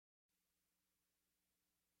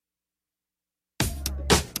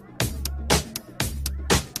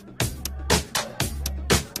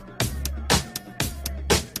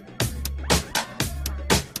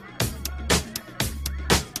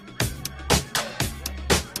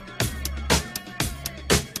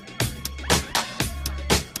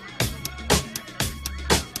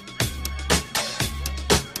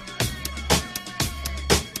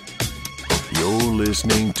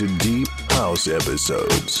listening to Deep House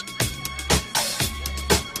Episodes.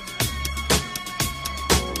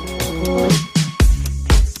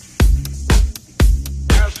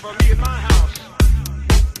 As for me and my house,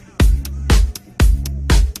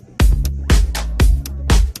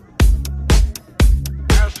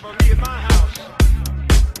 as for me and my house,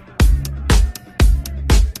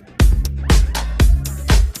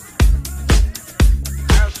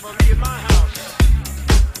 as for me and my house.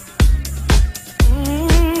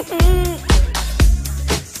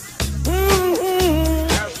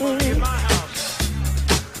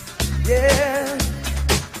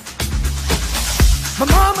 My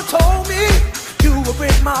mama told me you will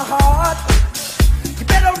break my heart. You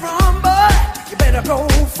better run, boy, you better go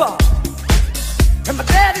far. And my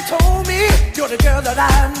daddy told me you're the girl that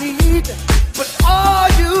I need. But all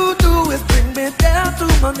you do is bring me down to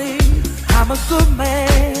my knees. I'm a good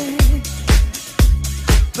man,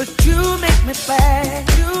 but you make me bad.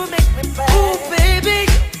 You make me bad. Ooh,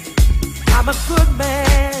 baby, I'm a good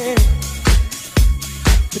man,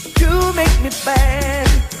 but you make me bad.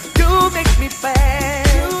 You make me bad.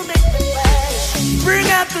 You make me bad. Bring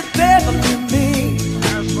out the devil in me.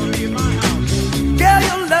 As for me and my house, Girl,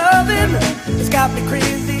 your loving has got me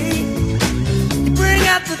crazy. Bring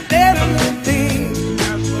out the devil in me.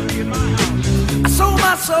 as for me and my house, I sold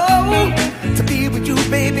my soul to be with you,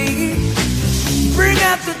 baby. Bring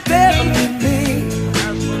out the devil in me.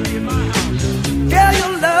 as for me and my house, Girl,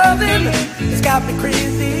 your loving has got me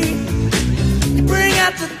crazy. Bring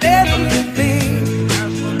out the devil in me.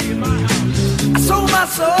 as for me and my house, I sold my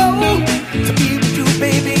soul to be with you,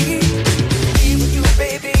 baby. Be with you,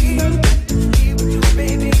 baby. Be with you,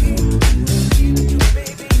 baby. Be with you,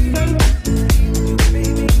 baby. Be with you,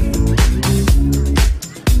 baby.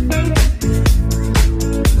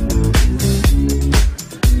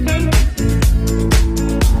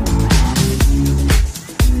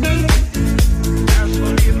 as for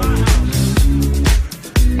me and my house,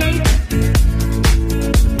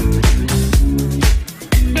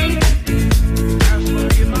 as for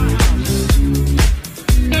me and my house.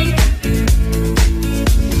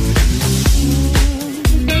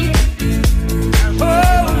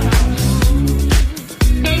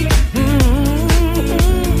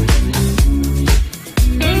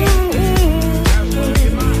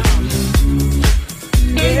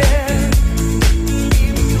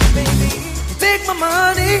 Take my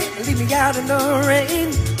money and leave me out in the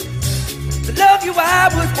rain. To love you I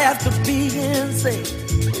would have to be insane.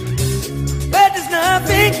 But there's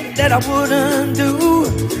nothing that I wouldn't do.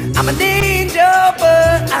 I'm an angel,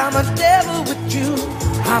 but I'm a devil with you.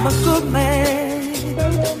 I'm a good man,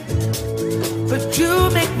 but you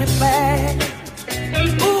make me bad.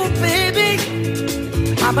 Ooh, baby,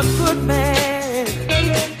 I'm a good man,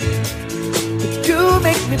 but you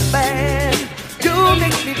make me bad. You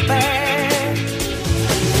make me bad.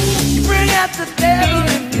 You bring out the devil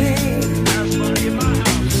in me. As for me and my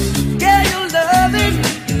house, Yeah, your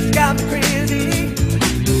loving got me crazy.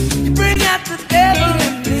 You bring out the devil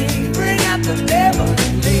in me. Bring out the devil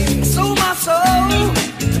in me. I sold my soul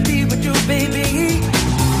to be with you, baby.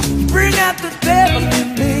 You bring out the devil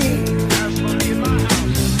in me. as for me and my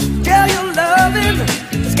house, Yeah, your loving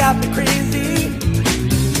has got me crazy.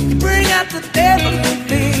 You bring out the devil in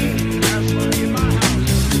me. as for me and my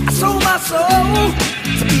house, I sold my soul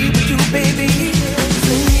to be with you, baby.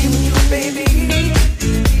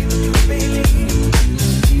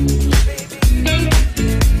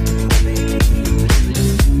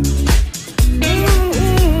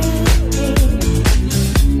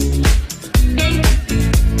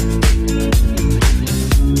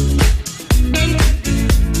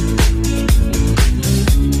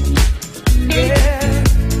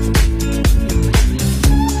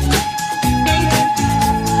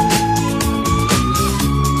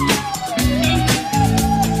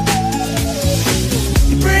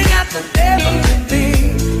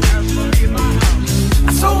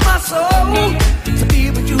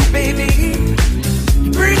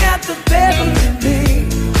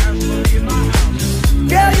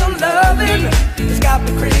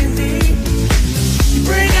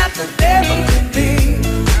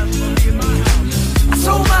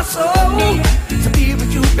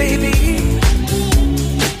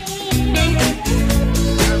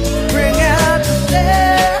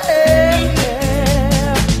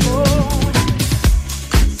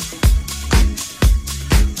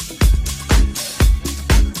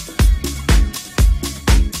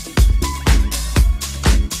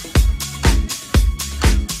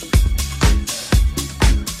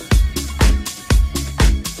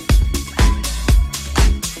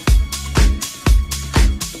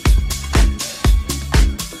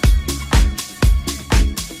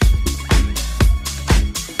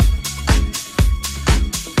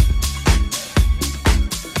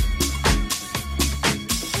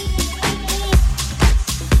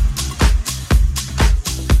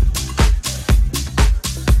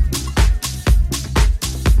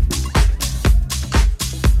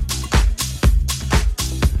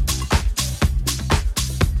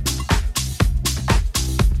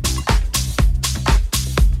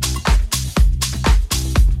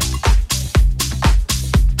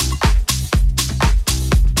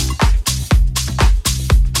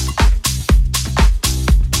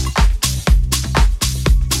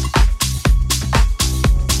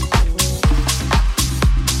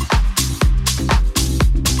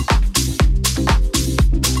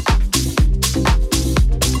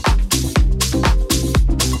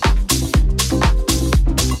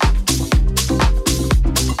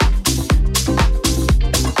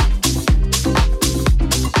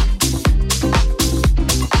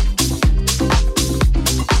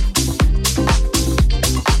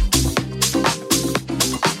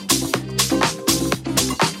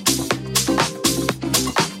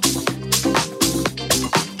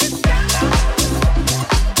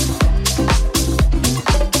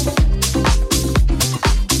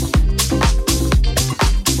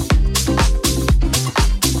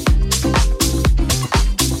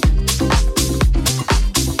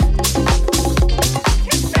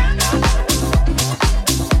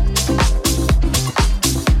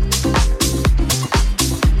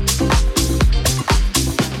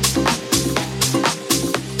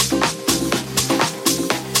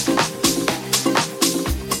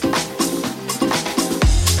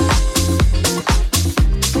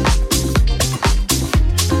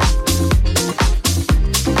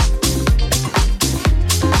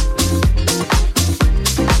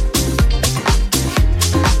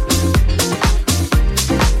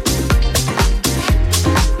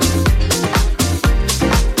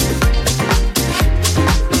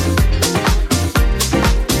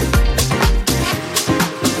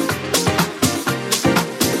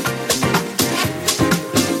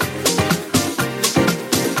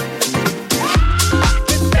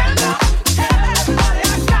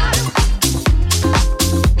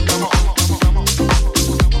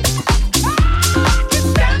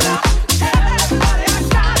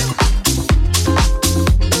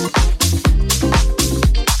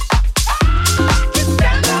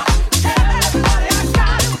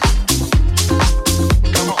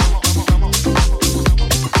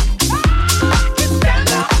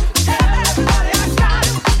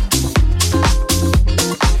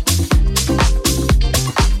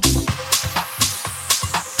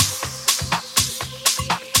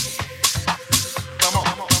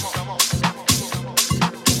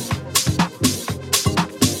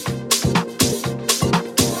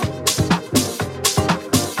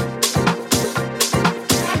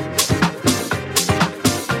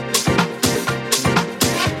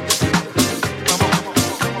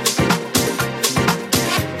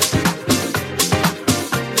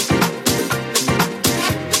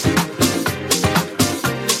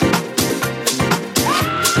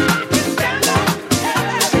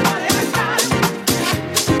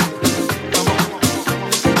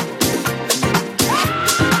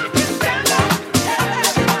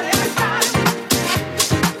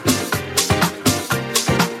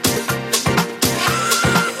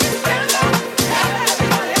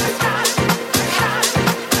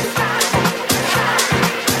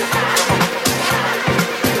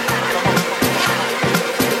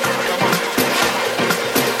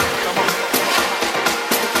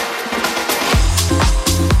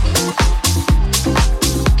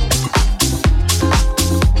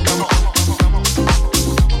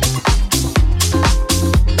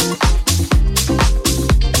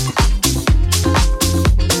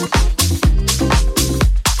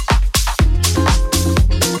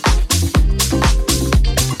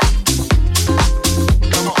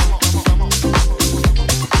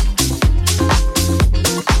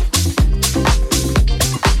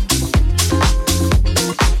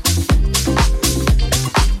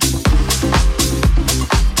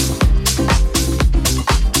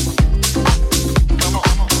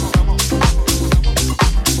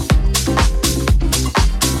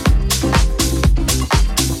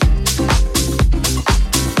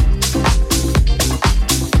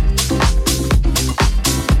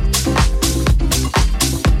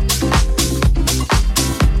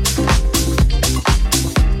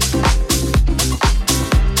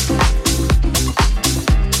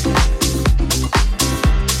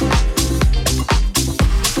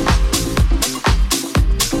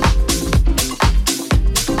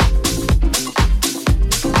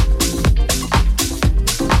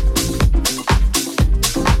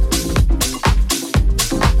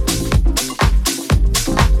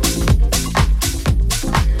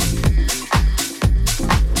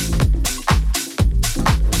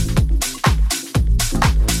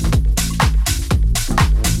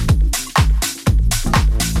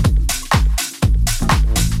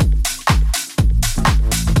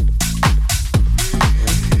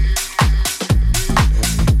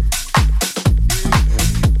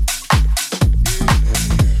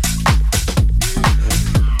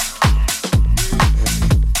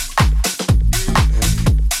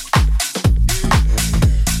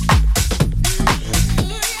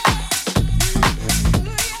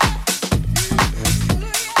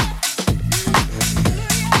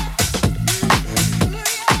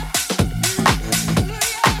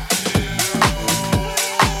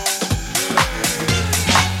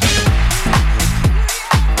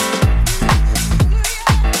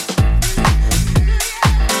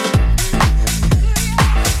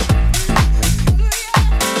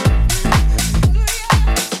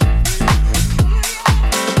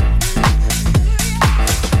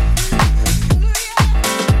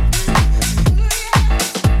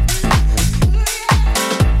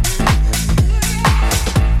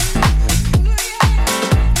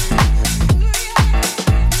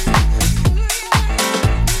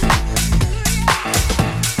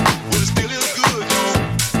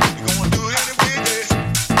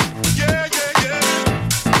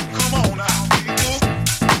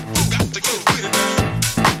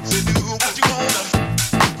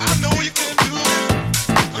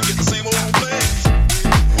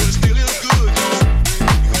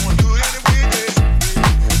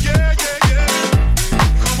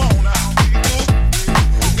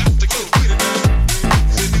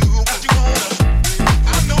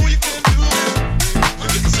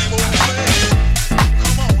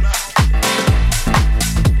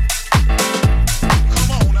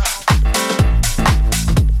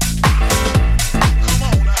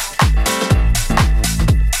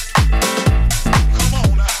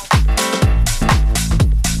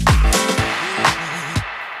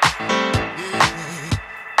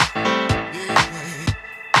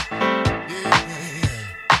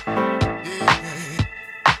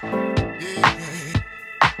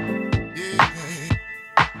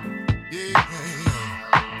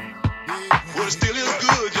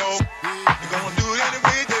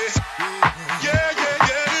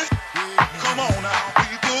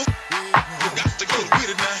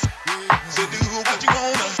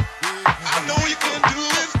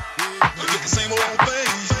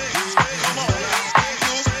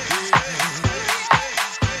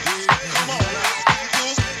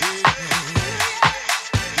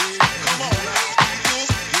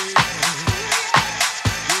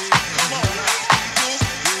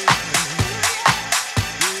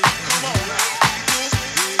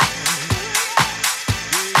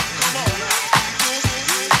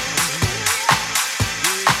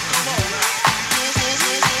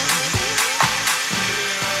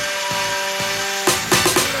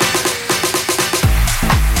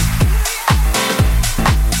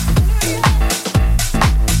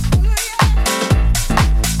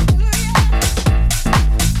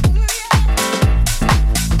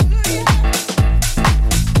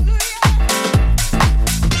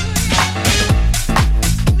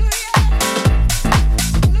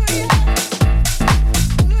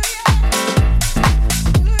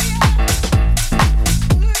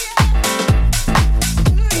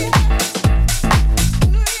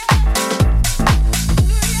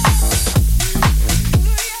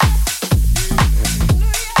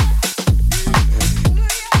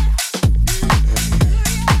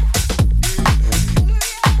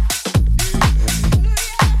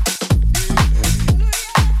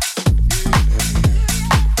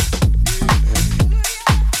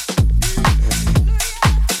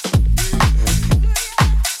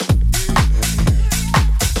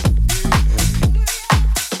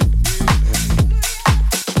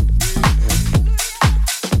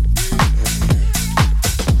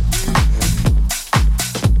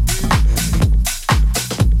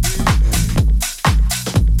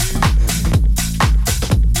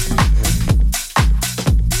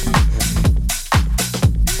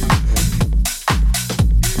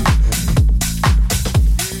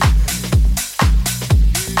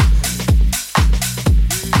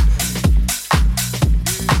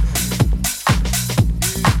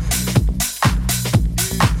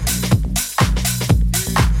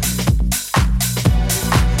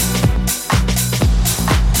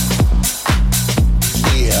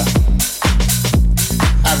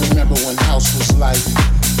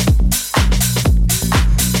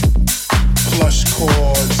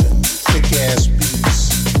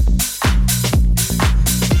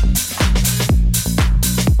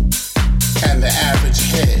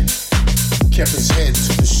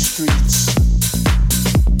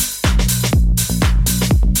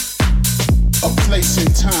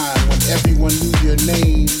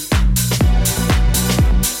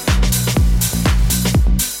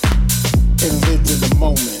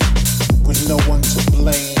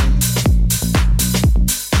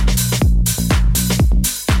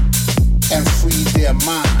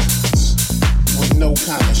 no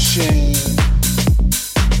kind of shame,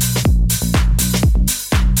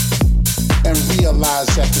 and realize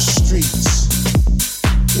that the streets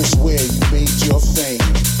is where you made your fame.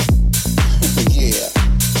 Yeah,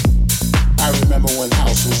 I remember when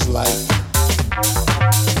house was like.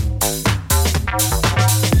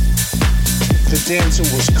 The dancing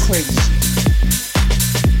was crazy.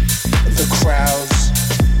 The crowds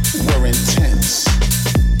were intense.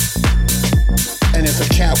 And if a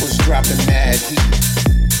cat was dropping mad heat,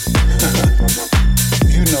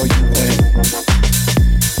 you know you win.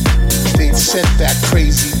 They've set that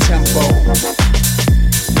crazy tempo,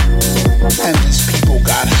 and these people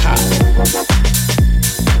got hot.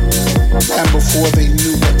 And before they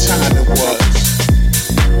knew what time it was,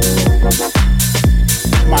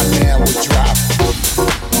 my man would drop.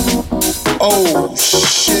 Oh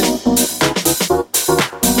shit.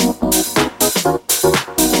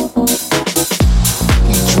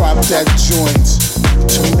 He dropped that joint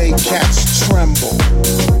to make cats tremble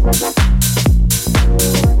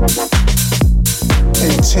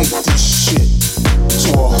and take this shit to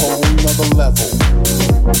a whole nother level.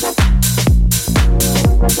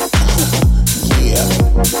 Yeah,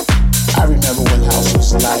 I remember when house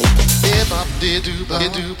was like.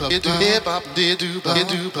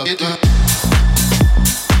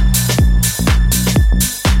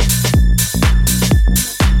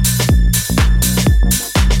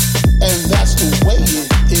 And that's the way it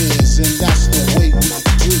is, and that's the way we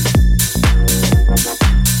do.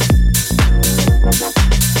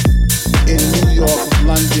 In New York,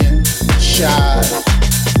 London, Chi,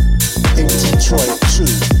 in Detroit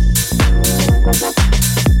too.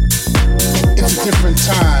 It's a different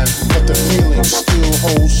time, but the feeling still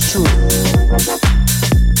holds true.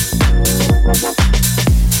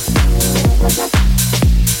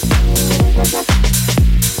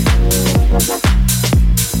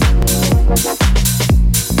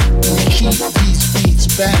 We keep these beats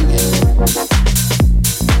banging,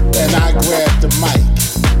 and I grab the mic,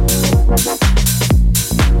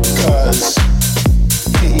 'cause,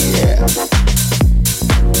 yeah,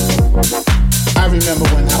 I remember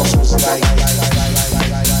when house was like. Yeah.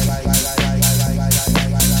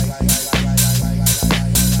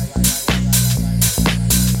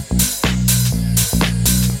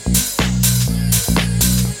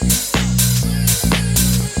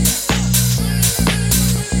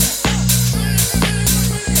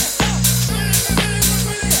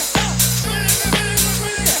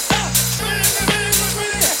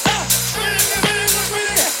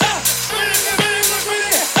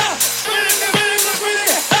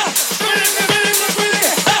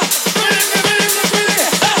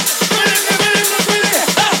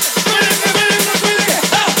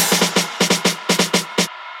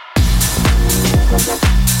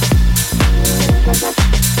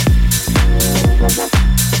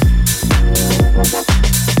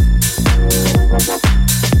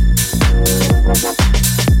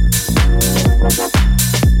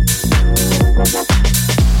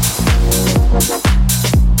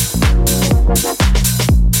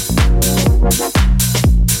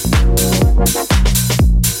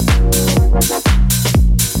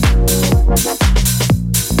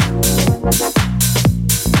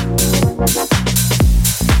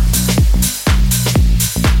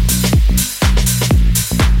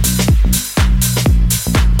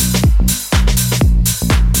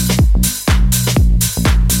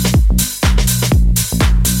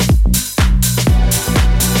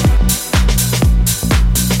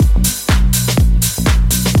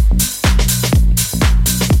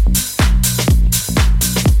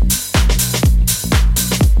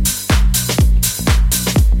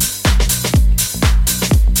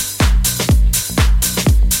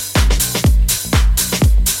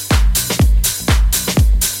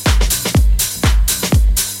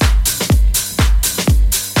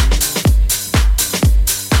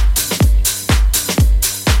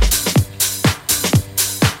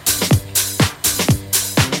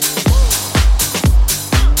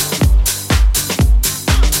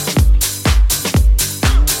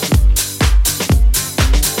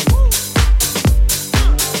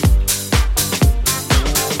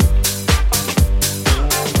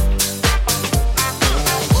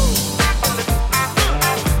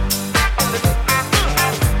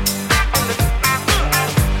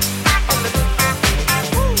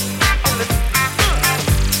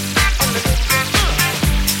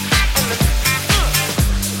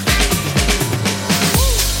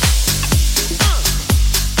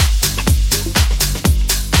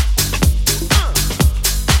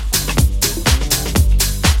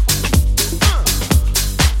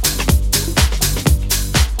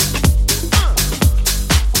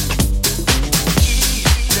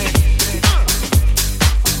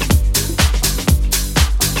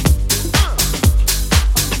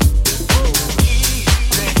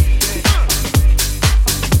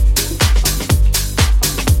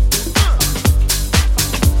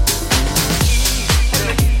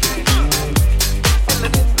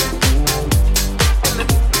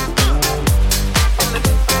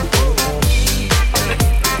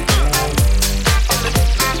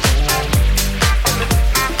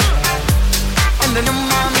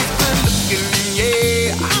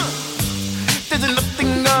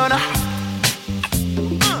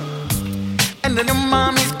 then your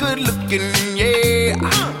mommy's good looking, yeah.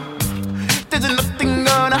 There's nothing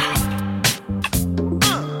gonna.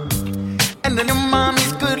 And then your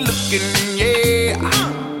mommy's good looking, yeah.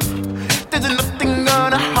 There's nothing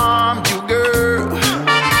gonna harm you, girl.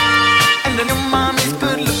 And then your mommy's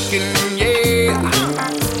good looking, yeah.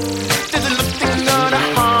 There's nothing gonna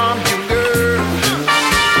harm you, girl.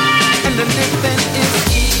 And then living is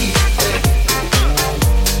easy.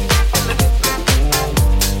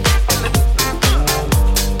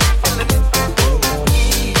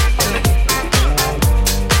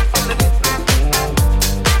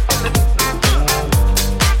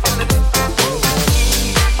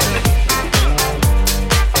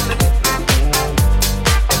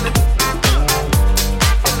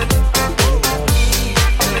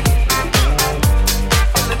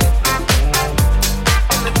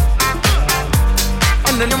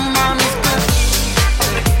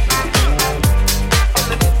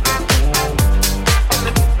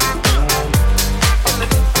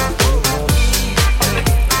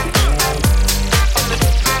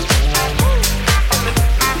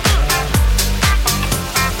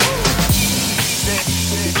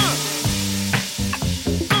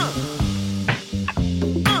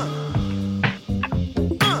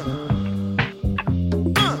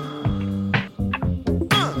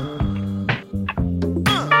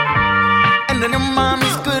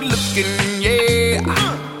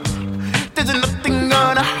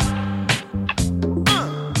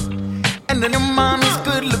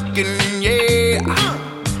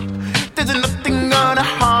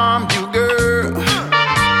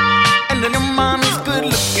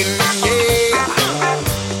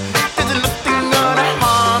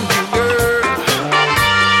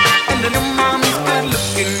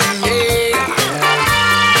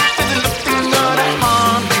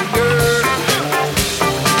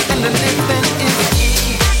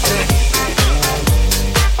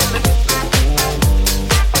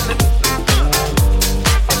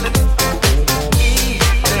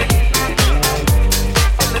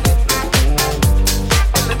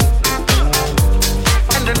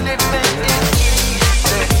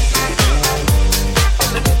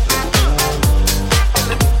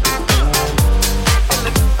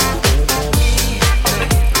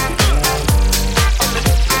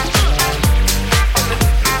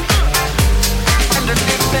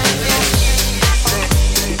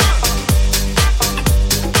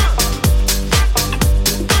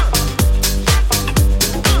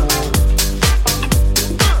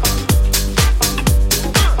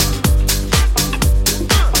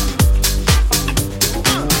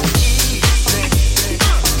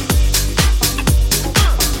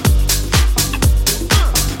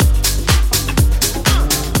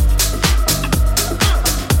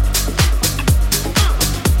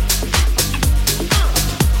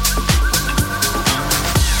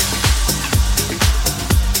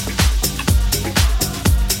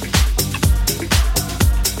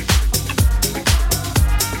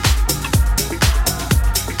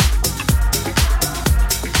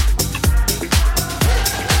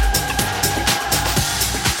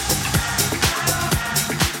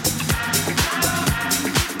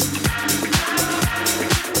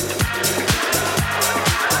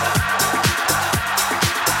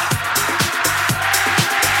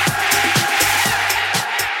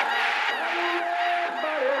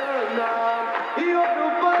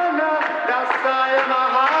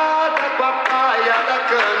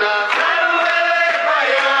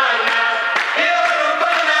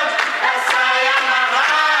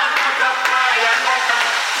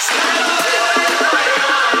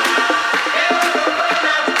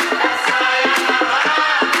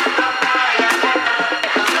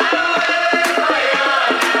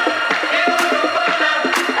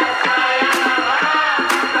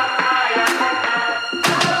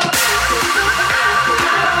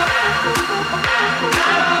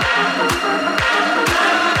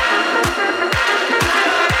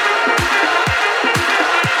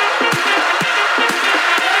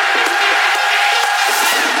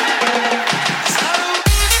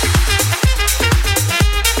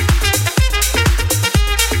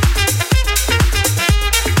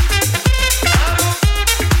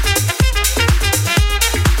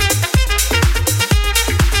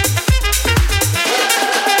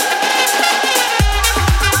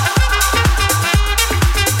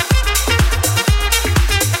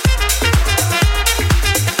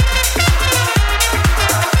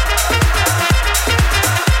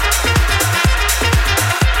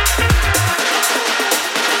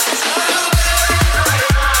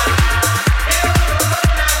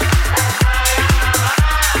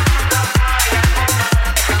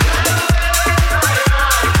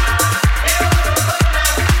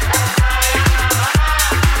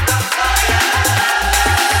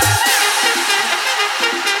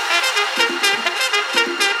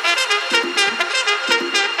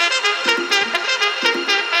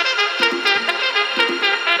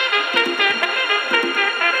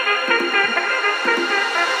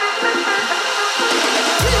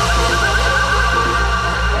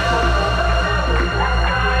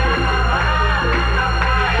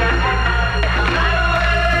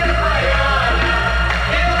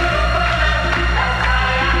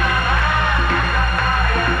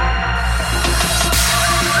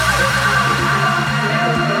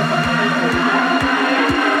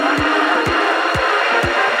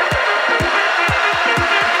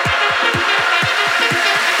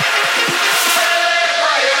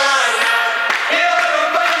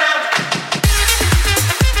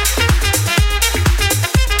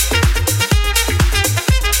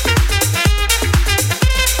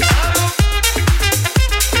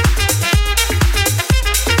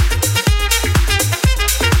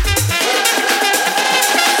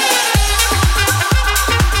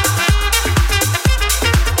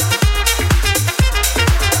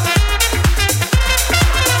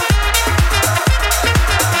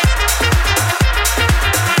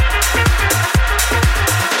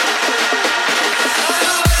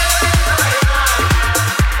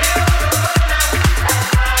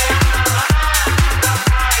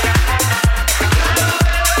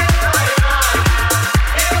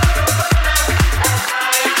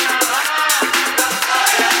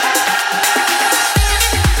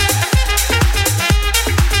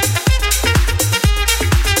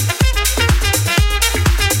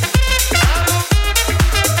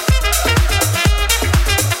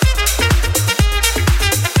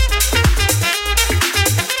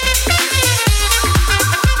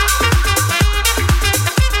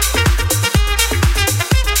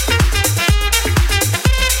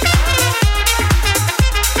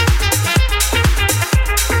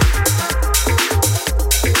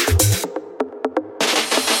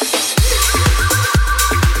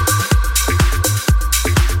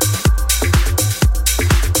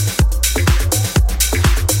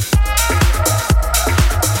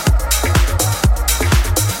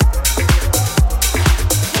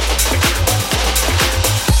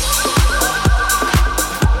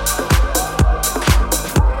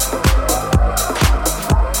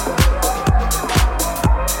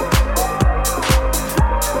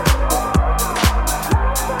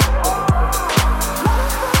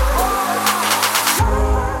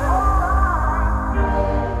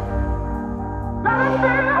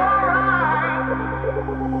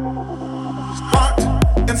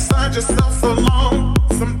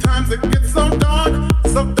 Sometimes it gets so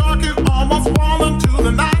dark you almost fall into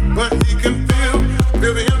the night. But he can feel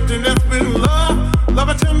the emptiness with love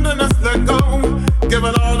and tenderness. Let go, give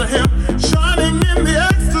it all to him, shining in the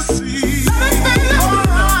ecstasy. Let it be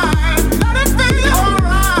alright, let it be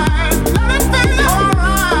alright, let it be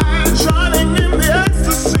alright, shining in the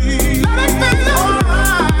ecstasy. Let it be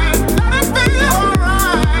alright, let it be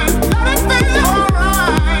alright, let it be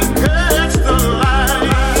alright, catch the light.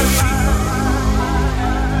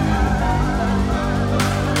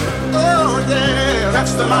 Oh yeah,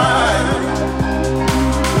 catch the light.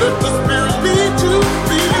 Let the spirit lead you,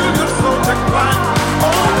 feel your soul take flight.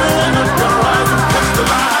 Open up your eyes and catch the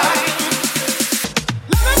light.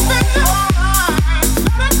 Let it be alright,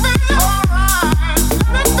 let it be alright,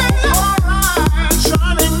 let it be alright,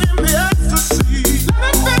 shining in the ecstasy.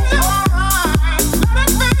 Let it be alright, let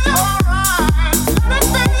it be alright, let it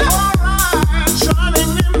be alright,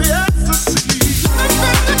 shining in the ecstasy. Let it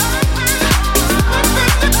be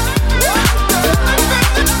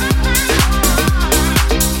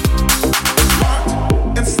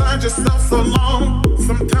inside yourself so long.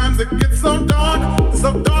 Sometimes it gets so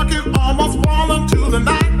dark you almost fall into the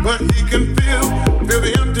night. But he can feel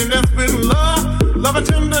the emptiness with love and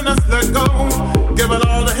tenderness. Let go, give it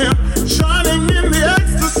all to him, shining in the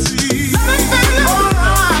ecstasy. Let it be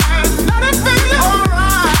alright, let it be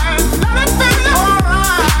alright, let it be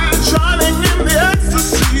alright, shining in the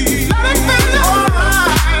ecstasy. Let it be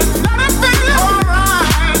alright, let it be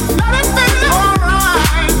alright, let it be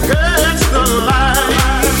alright, catch the light.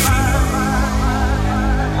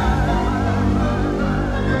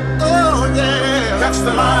 Catch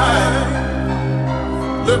the light.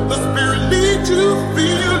 Let the spirit lead you,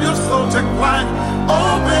 feel your soul take flight.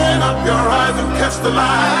 Open up your eyes and catch the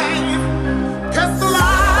light. Catch the light.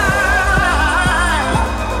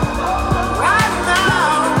 Right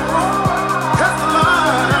now. Catch the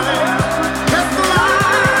light. Catch the light.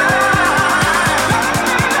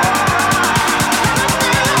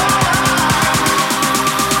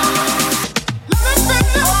 Let it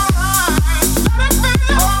be alright. Let it be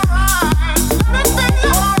alright. Let it be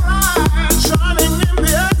alright. Shining in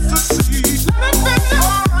the ecstasy. Let it be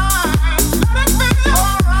alright. Let it be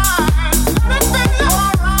alright. Let it be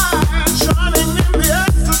alright. Shining in the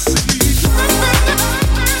ecstasy. Let it be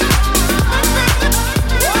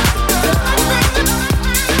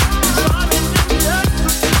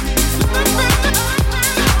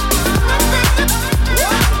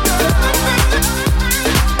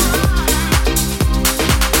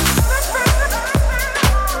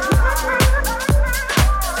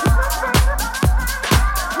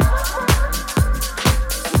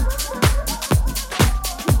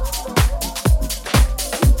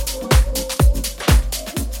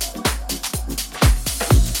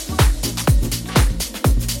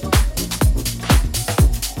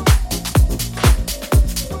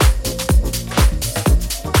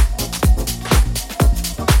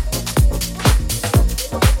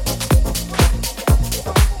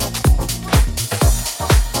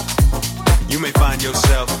You may find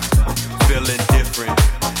yourself feeling different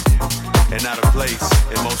and out of place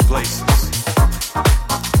in most places.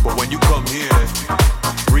 But when you come here,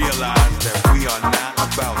 realize that we are not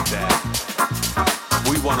about that.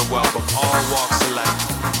 We want to welcome all walks of life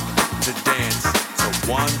to dance to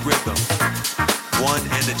one rhythm, one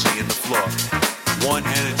energy in the floor, one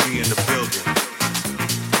energy in the building.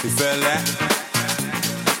 You feel that?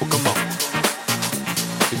 Well, come on.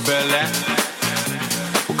 You feel that?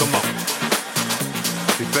 Well, come on.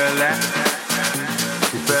 You feel that?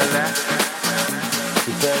 You feel that?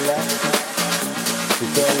 You feel that? You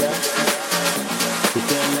feel that? You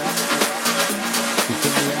feel that? You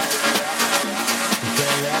feel that? You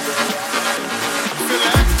feel that? You feel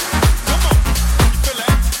that? Come on. You feel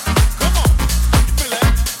that? Come on. You feel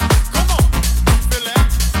that? Come on. You feel that?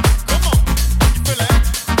 Come on. You feel that?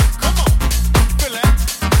 Come on. You feel that?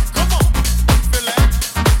 Come on. You feel that?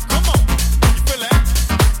 Come on. You feel that?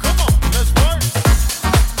 Come on. Let's work.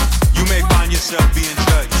 You may find yourself being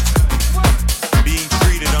judged, being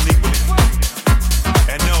treated unequally,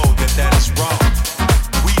 and know that that is wrong.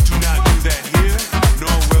 We do not do that here,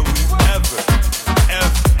 nor will we ever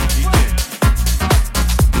begin.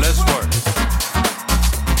 Let's work.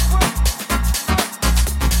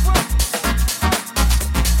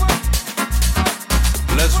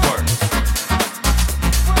 Let's work.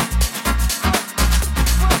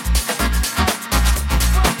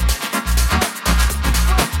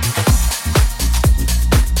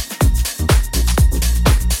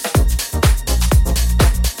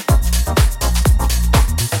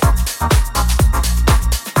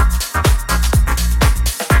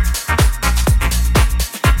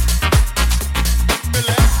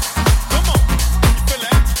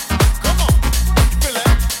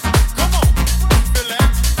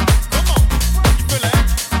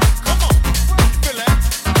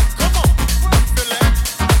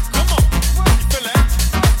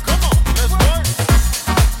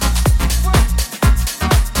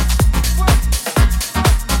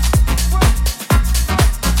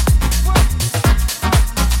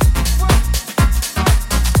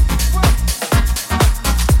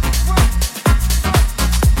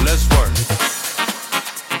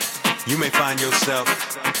 You may find yourself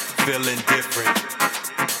feeling different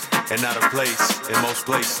and out of place in most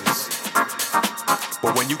places.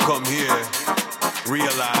 But when you come here,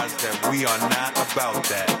 realize that we are not about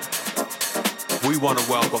that. We want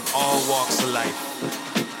to welcome all walks of life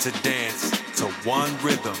to dance to one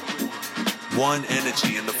rhythm, one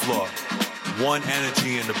energy in the floor, one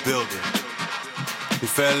energy in the building. You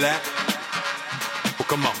feel that? Well,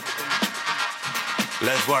 come on.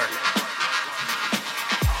 Let's work.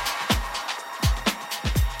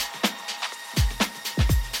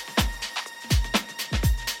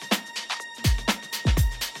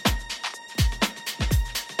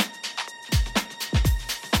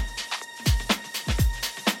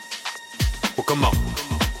 Well, come on.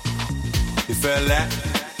 You feel that?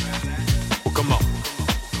 Well, come on.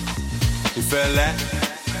 You feel that?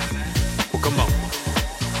 Well, come on.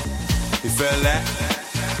 You feel that?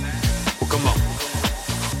 Well, come on.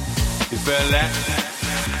 You feel that?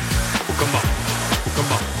 Well, come on.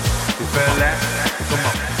 Come on. You feel that? Come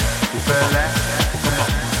on. You feel that? Come on. You feel that? Come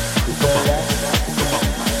on. You feel that? Come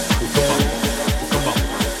on. You come on. Come on.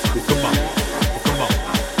 You come on. Come on.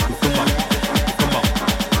 Come on.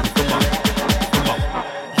 Come on.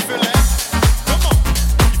 You feel that? Come on.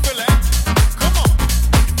 You feel that? Come on.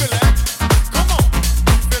 You feel that? Come on.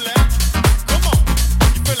 You feel that? Come on.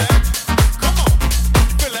 You feel that? Come on.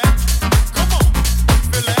 You feel that? Come on. You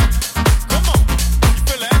feel that? Come on. You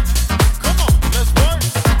feel that? Come on. Let's work.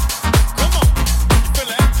 Come on. You feel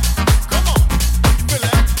that? Come on.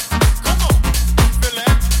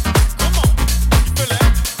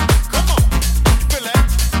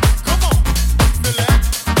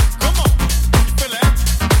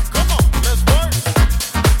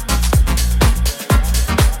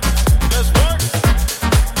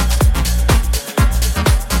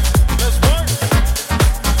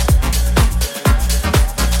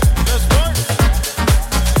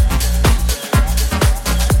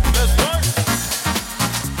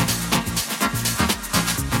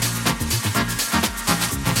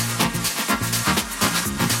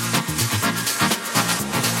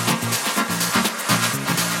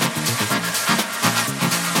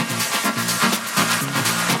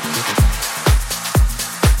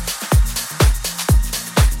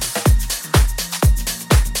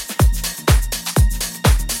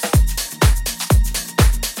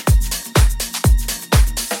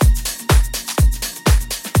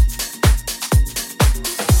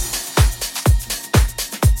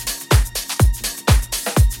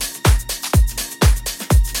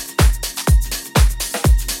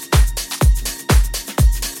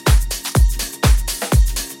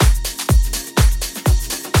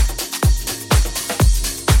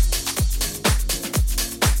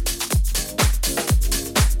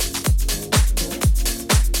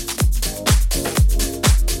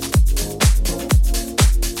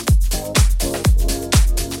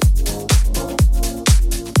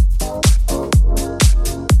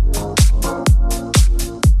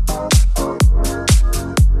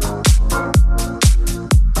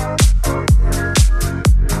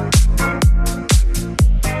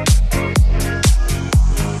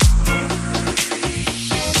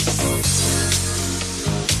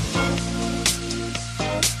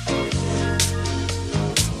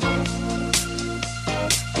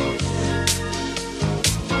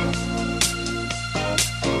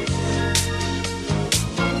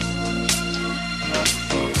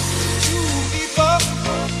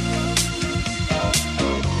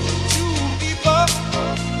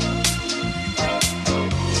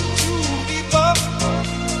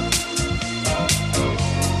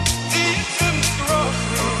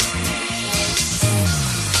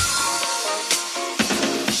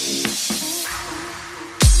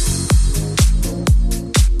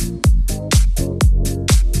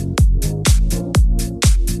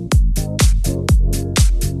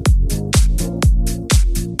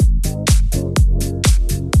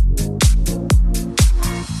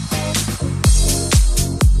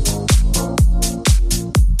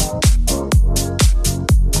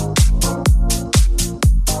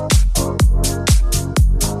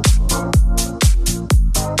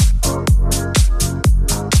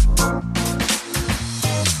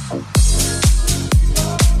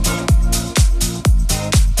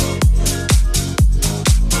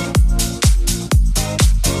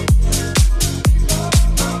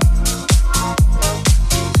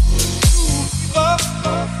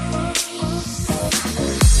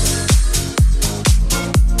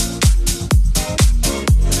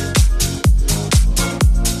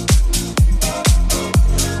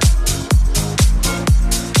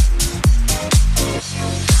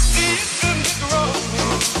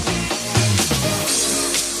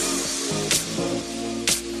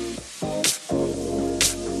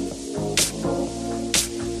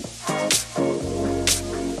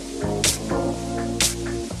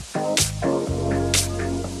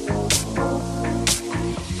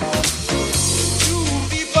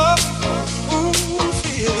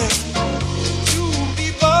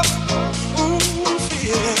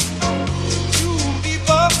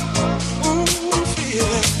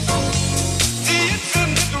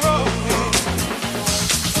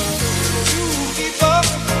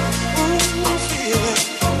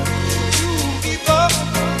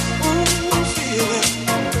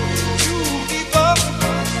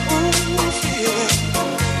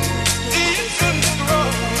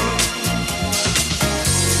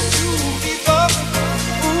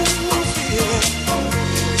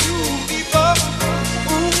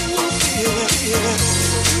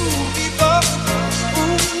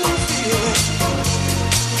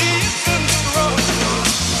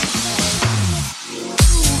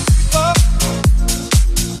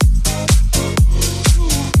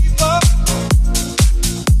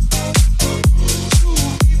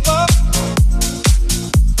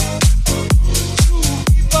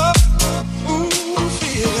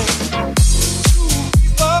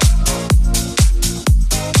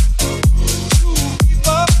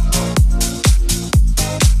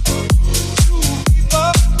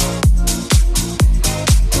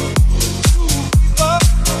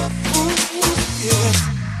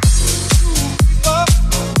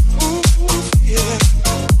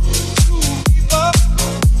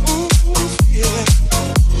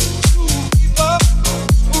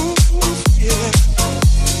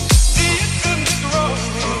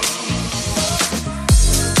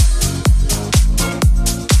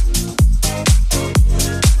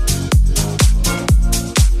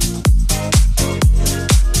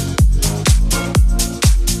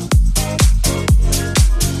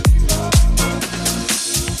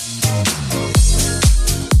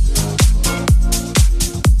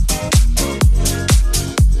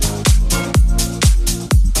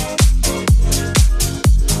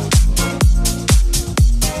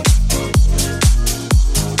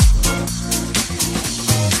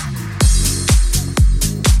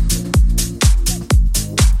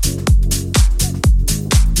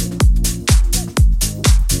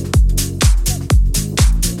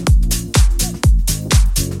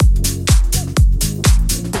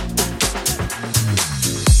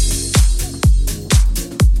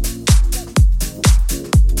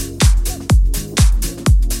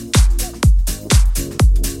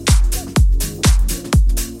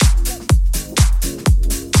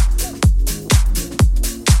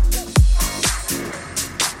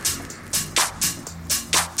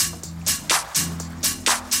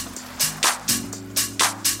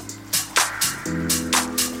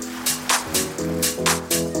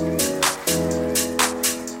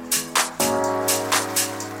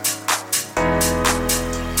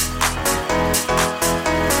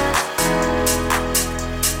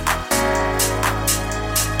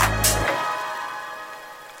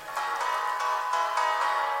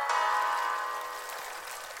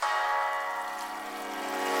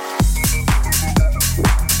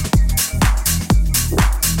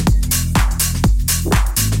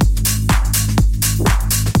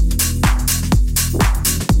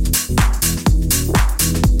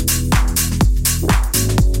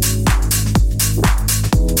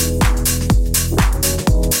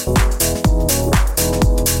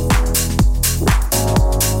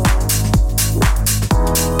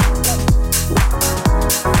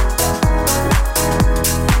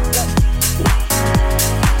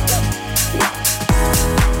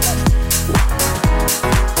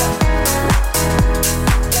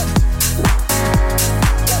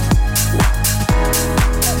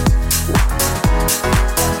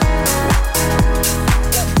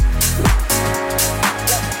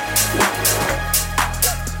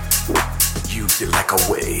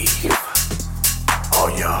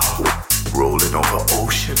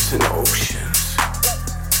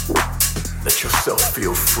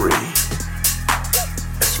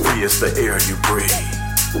 free as the air you breathe.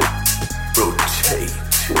 Rotate.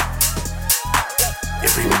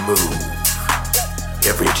 Every move,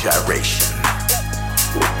 every gyration.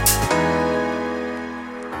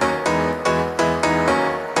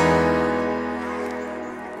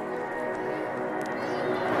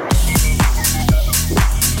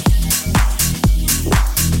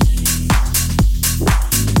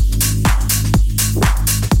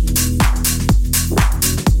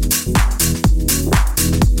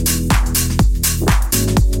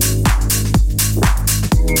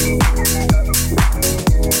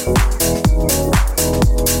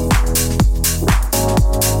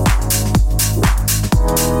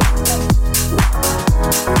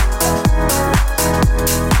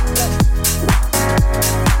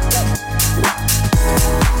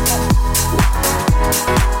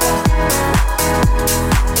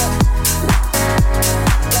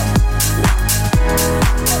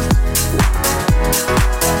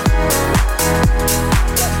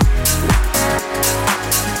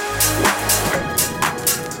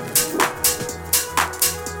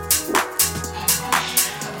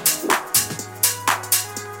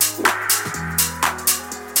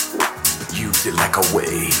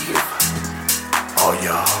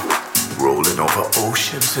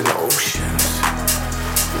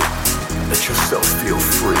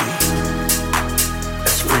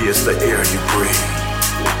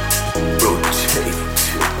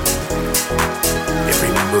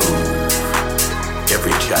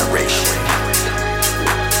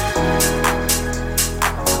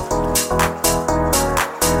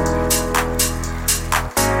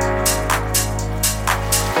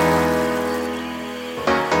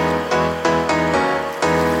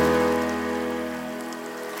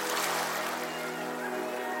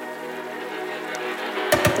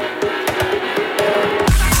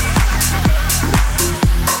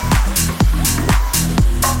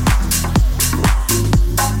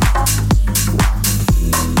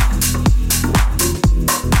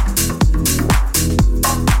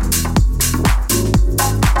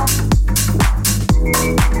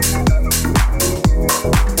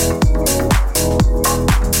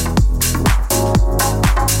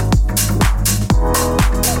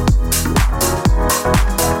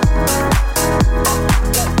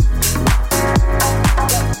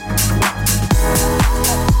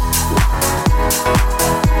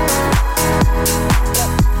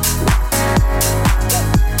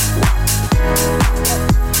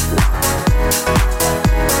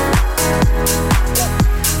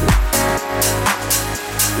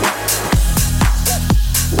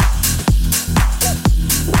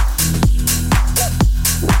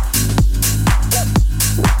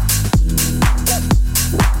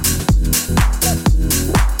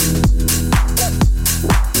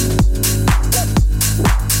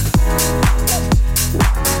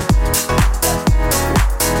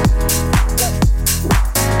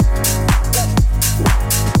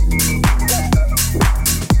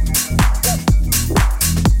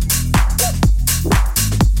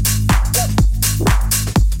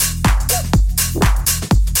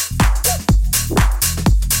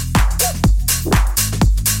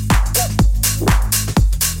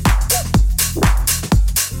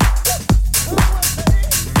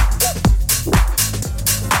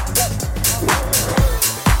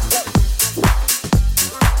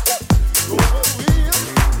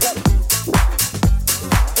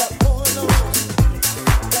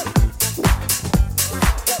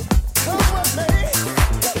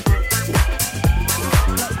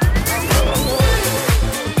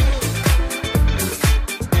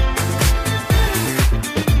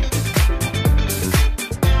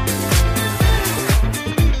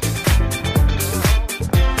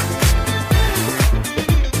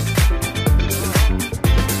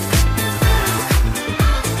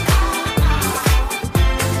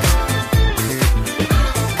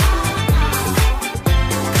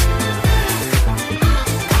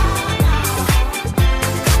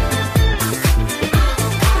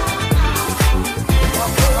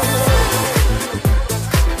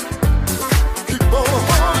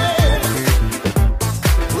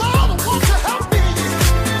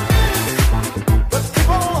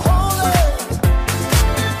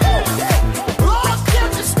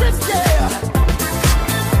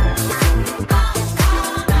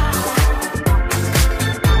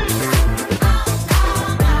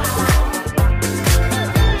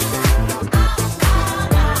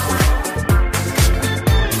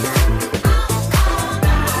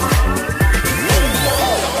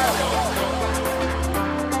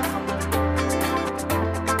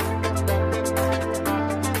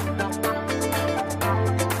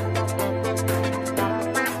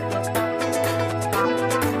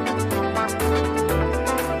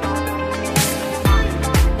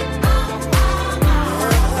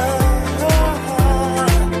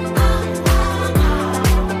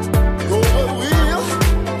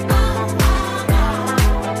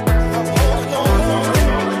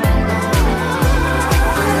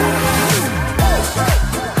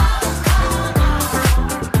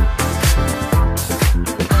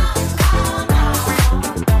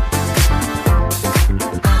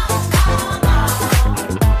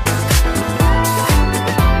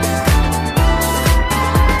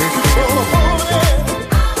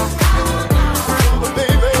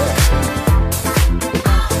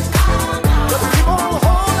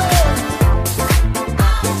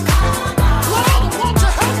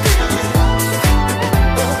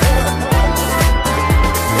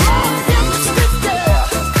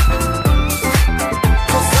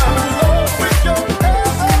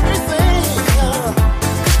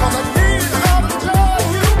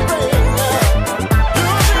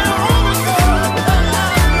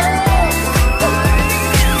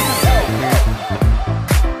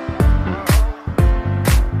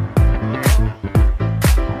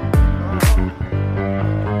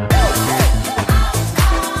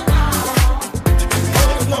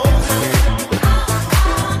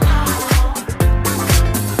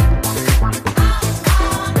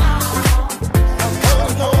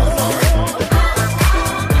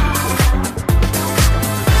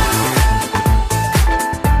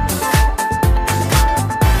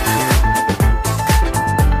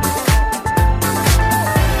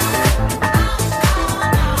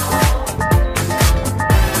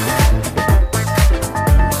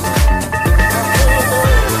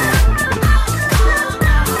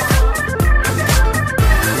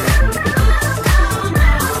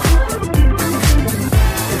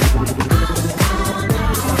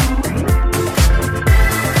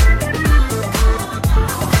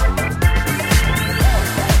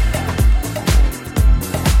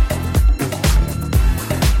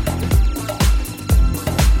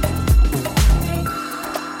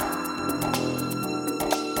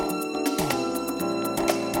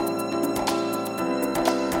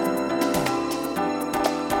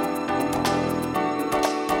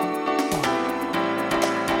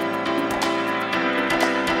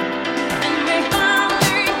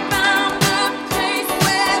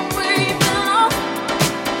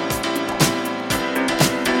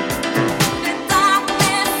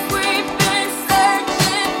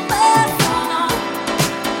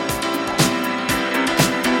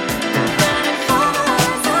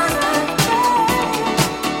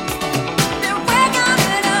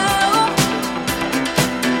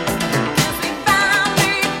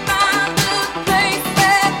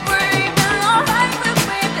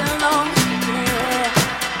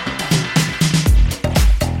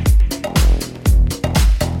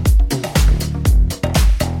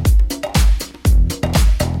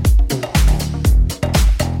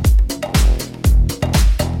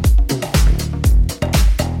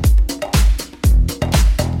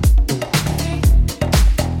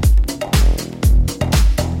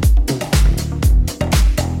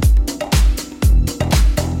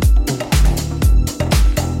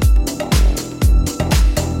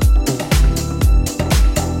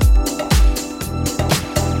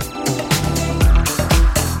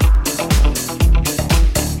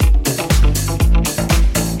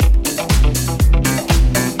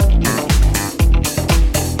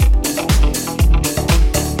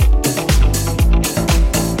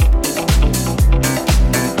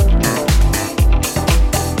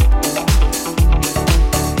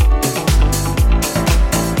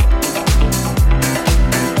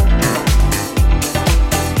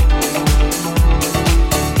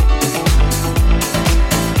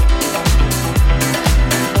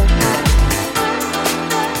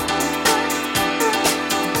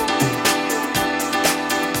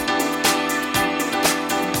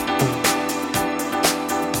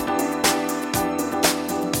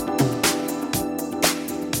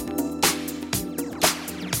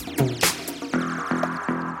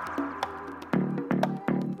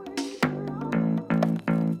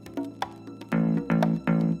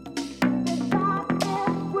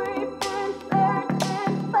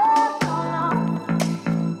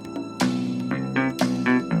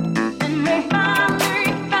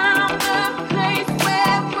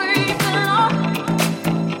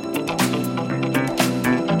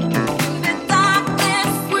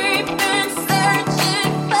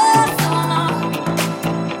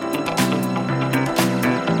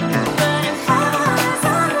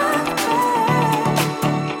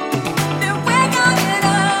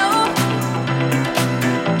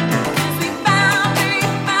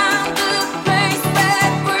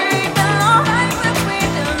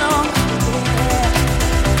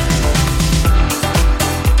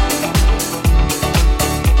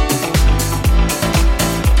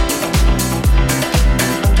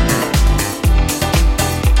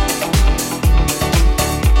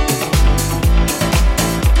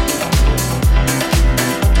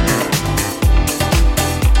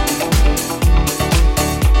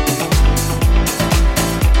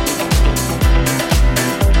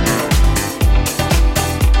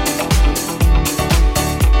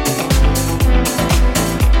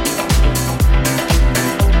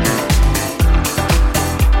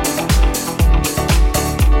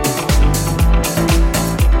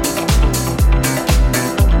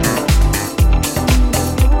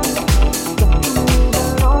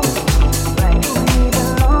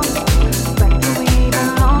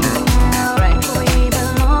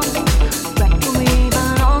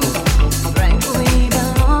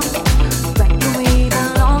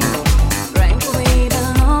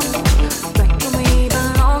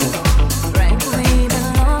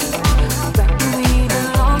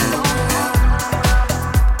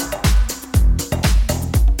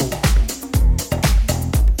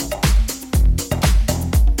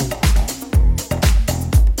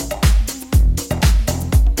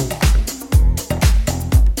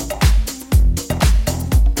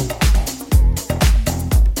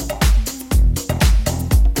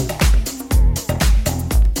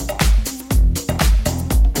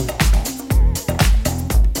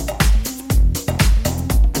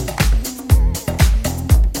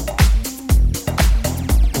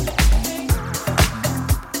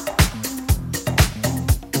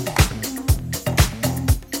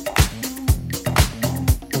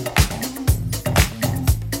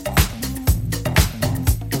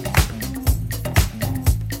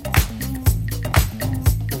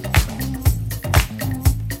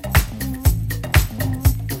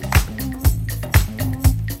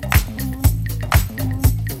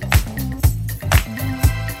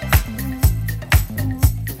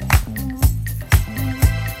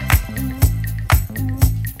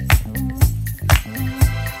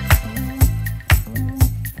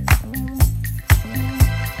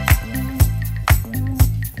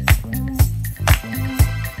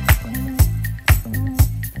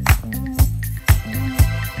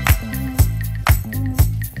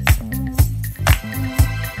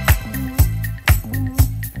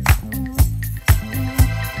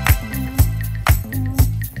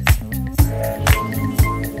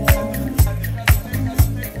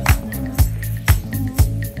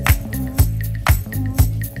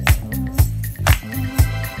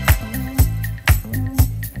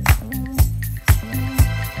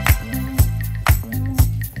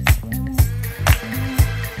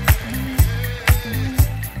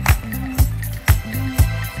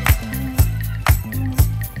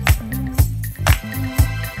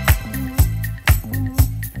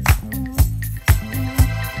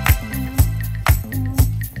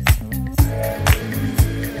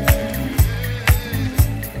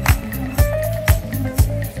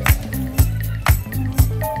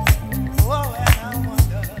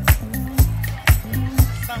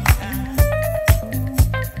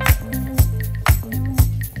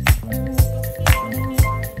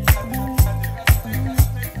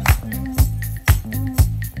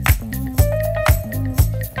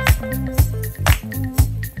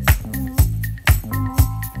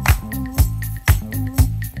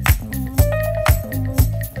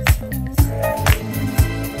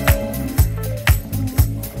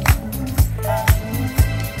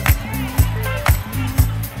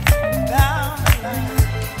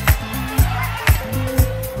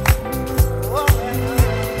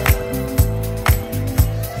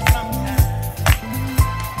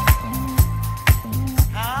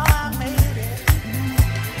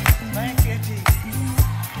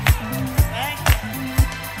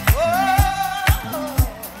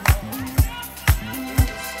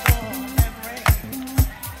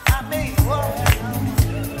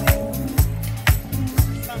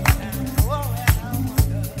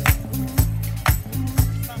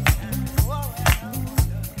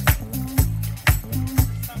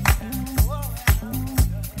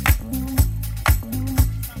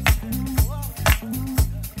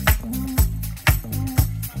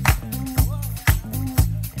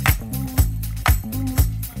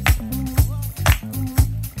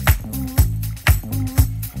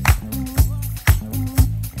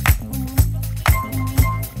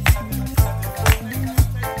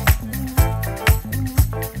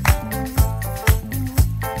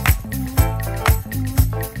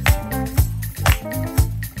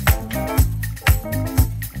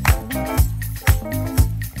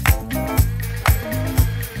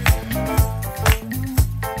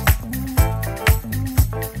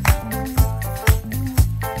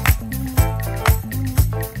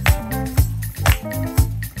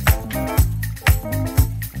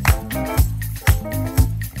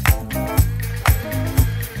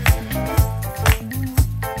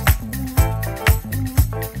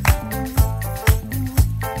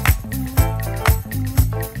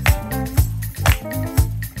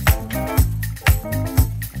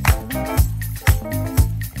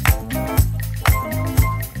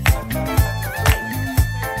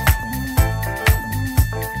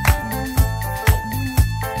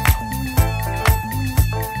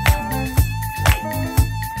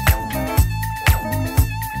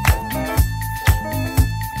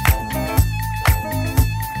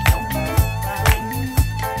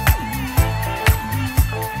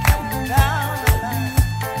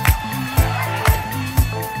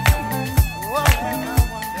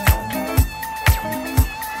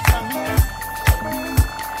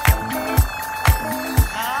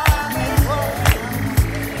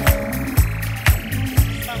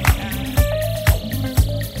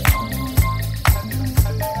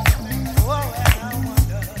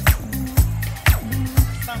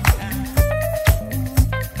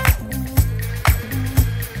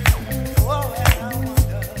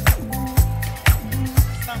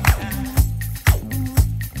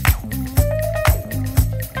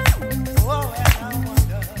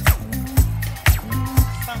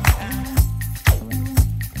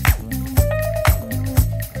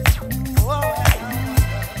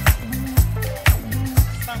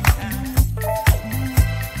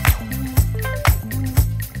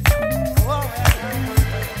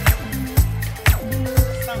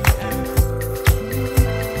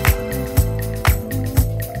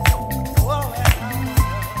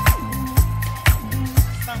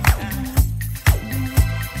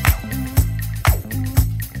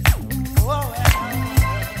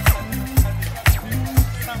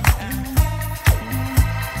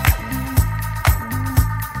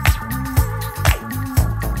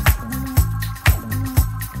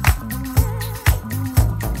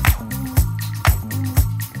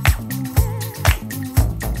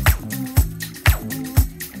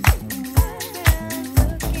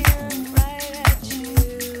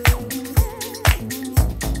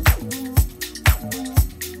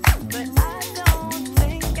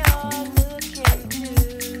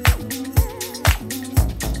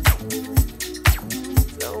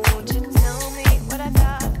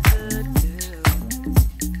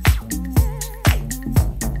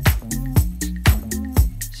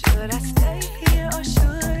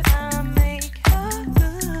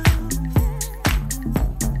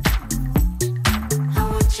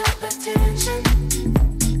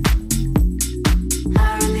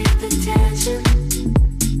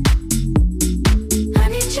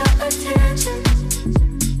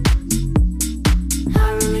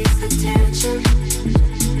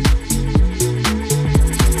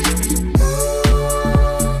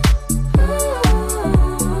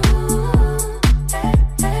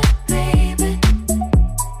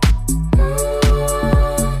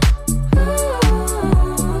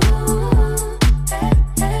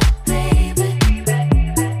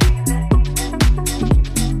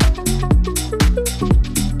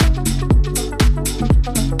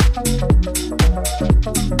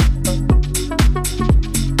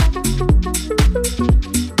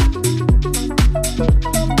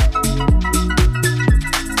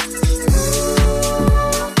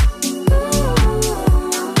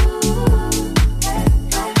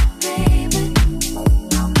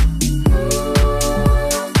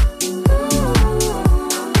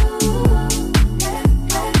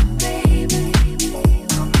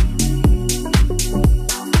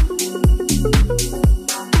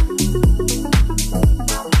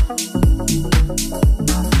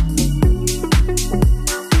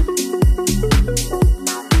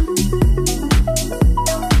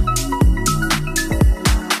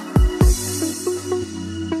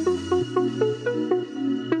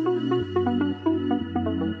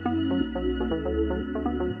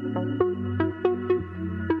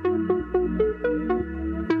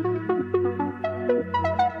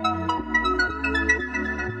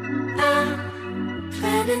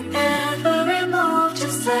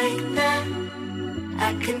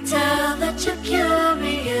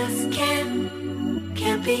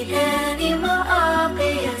 any more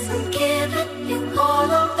obvious. I'm giving you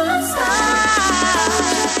all of the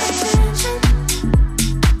attention.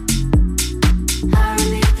 I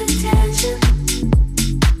relieve the tension.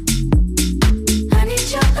 I need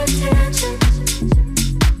your attention.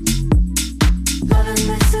 Loving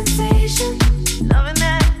the sensation. Loving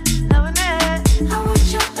it, loving it. I want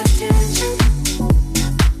your attention.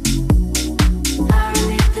 I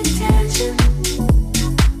relieve the tension.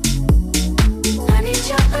 I need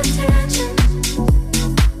your attention.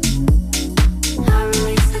 I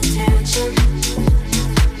release the tension.